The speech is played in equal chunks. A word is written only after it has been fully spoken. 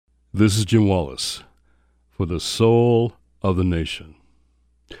This is Jim Wallis for the Soul of the Nation.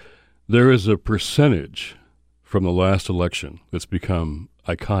 There is a percentage from the last election that's become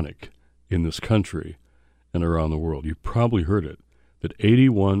iconic in this country and around the world. You've probably heard it, that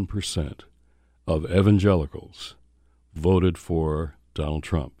 81% of evangelicals voted for Donald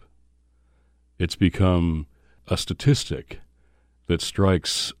Trump. It's become a statistic that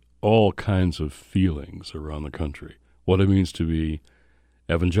strikes all kinds of feelings around the country. What it means to be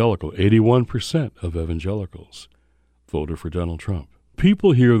evangelical. 81% of evangelicals voted for Donald Trump.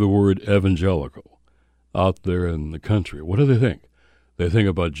 People hear the word evangelical out there in the country. What do they think? They think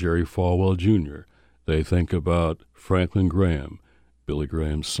about Jerry Falwell Jr. They think about Franklin Graham, Billy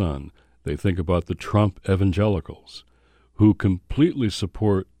Graham's son. They think about the Trump evangelicals who completely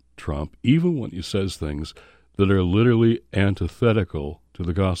support Trump, even when he says things that are literally antithetical to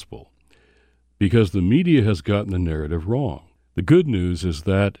the gospel, because the media has gotten the narrative wrong. The good news is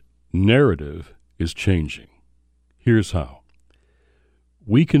that narrative is changing. Here's how.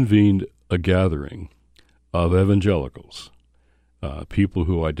 We convened a gathering of evangelicals, people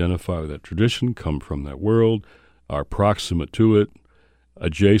who identify with that tradition, come from that world, are proximate to it,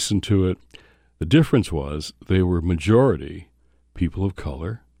 adjacent to it. The difference was they were majority people of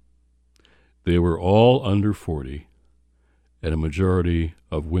color. They were all under 40 and a majority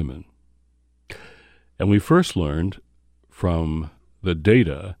of women. And we first learned from the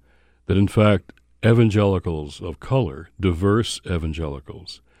data that, in fact, evangelicals of color, diverse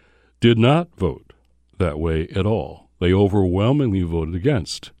evangelicals, did not vote that way at all. They overwhelmingly voted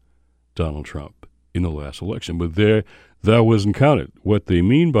against Donald Trump in the last election. But that wasn't counted. What they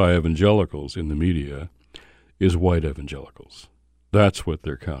mean by evangelicals in the media is white evangelicals. That's what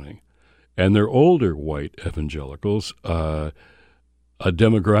they're counting. And they're older white evangelicals, a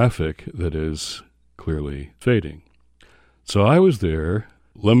demographic that is clearly fading. So I was there.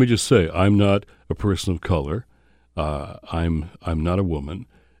 Let me just say, I'm not a person of color. I'm not a woman,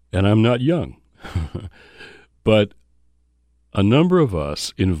 and I'm not young. But a number of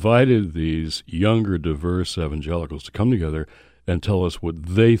us invited these younger, diverse evangelicals to come together and tell us what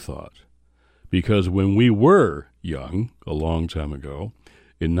they thought. Because when we were young, a long time ago,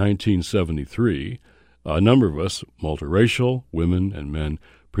 in 1973, a number of us, multiracial, women and men,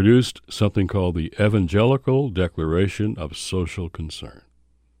 produced something called the Evangelical Declaration of Social Concern.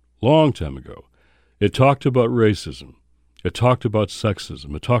 Long time ago. It talked about racism. It talked about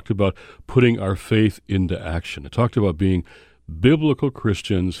sexism. It talked about putting our faith into action. It talked about being biblical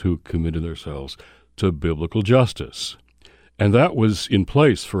Christians who committed themselves to biblical justice. And that was in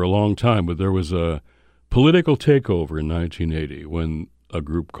place for a long time, but there was a political takeover in 1980 when a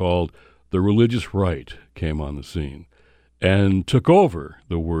group called the Religious Right came on the scene and took over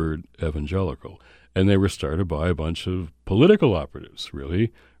the word evangelical. And they were started by a bunch of political operatives,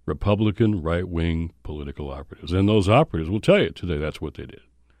 really, Republican right-wing political operatives. And those operatives will tell you today that's what they did.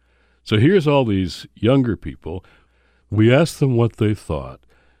 So here's all these younger people. We asked them what they thought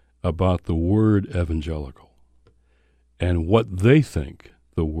about the word evangelical and what they think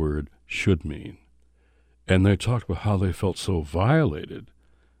the word should mean. And they talked about how they felt so violated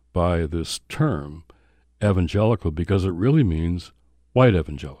by this term, evangelical, because it really means white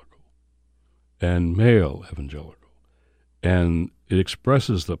evangelical and male evangelical. And it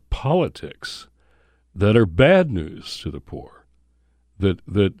expresses the politics that are bad news to the poor, that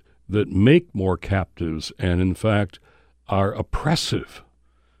make more captives and, in fact, are oppressive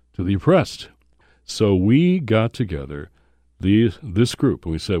to the oppressed. So we got together, this group,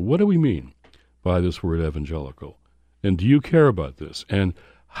 and we said, what do we mean by this word evangelical? And do you care about this? And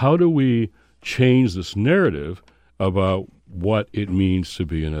how do we change this narrative about what it means to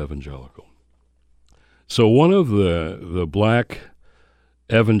be an evangelical? So one of the black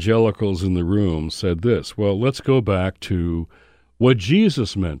evangelicals in the room said this, well, let's go back to what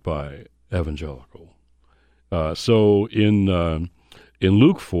Jesus meant by evangelical. So in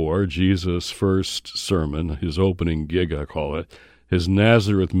Luke 4, Jesus' first sermon, his opening gig, I call it, his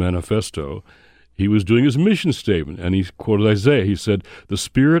Nazareth manifesto, he was doing his mission statement, and he quoted Isaiah. He said, "The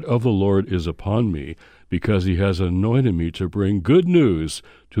Spirit of the Lord is upon me, because he has anointed me to bring good news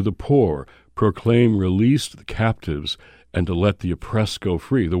to the poor, proclaim release to the captives, and to let the oppressed go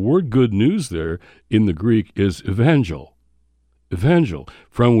free." The word good news there in the Greek is evangel,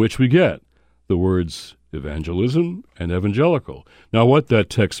 from which we get the words evangelism and evangelical. Now, what that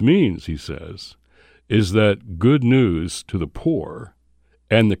text means, he says, is that good news to the poor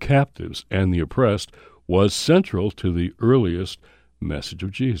and the captives and the oppressed was central to the earliest message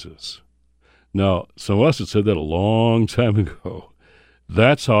of Jesus. Now, some of us had said that a long time ago.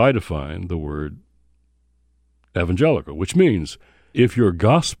 That's how I define the word evangelical, which means If your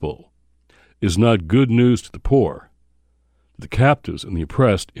gospel is not good news to the poor, the captives and the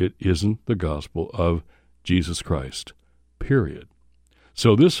oppressed, it isn't the gospel of Jesus Christ, period.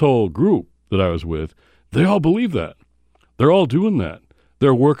 So this whole group that I was with, they all believe that. They're all doing that.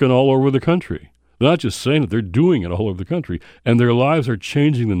 They're working all over the country. They're not just saying it, they're doing it all over the country. And their lives are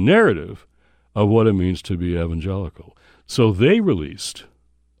changing the narrative of what it means to be evangelical. So they released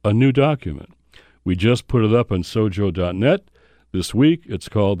a new document. We just put it up on sojo.net this week. It's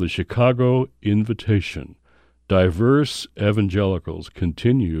called The Chicago Invitation. Diverse evangelicals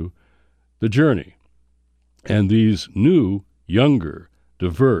continue the journey. And these new, younger,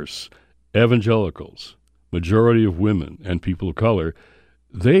 diverse evangelicals, majority of women and people of color,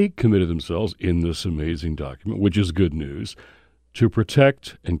 they committed themselves in this amazing document, which is good news, to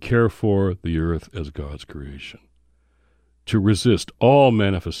protect and care for the earth as God's creation, to resist all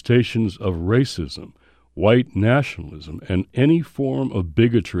manifestations of racism, white nationalism, and any form of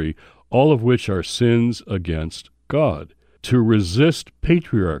bigotry, all of which are sins against God, to resist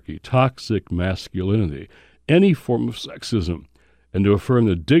patriarchy, toxic masculinity, any form of sexism, and to affirm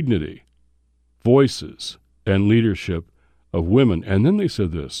the dignity, voices, and leadership of women. And then they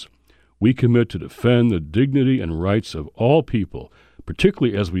said this: we commit to defend the dignity and rights of all people,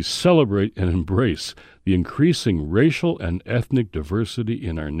 particularly as we celebrate and embrace the increasing racial and ethnic diversity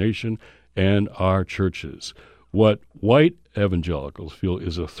in our nation and our churches. What white evangelicals feel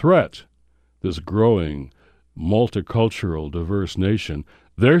is a threat, this growing, multicultural, diverse nation,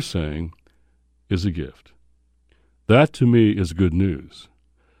 they're saying is a gift. That, to me, is good news.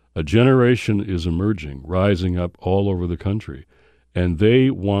 A generation is emerging, rising up all over the country, and they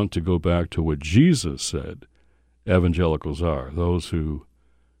want to go back to what Jesus said evangelicals are, those who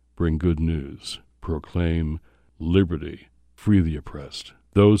bring good news, proclaim liberty, free the oppressed,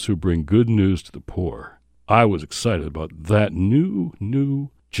 those who bring good news to the poor. I was excited about that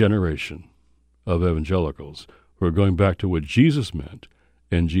new generation of evangelicals who are going back to what Jesus meant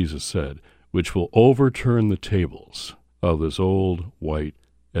and Jesus said, which will overturn the tables of this old white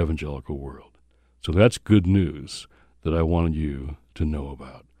evangelical world. So that's good news that I wanted you to know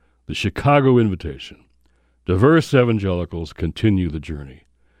about. The Chicago Invitation. Diverse evangelicals continue the journey.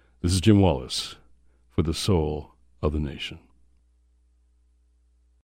 This is Jim Wallis for the Soul of the Nation.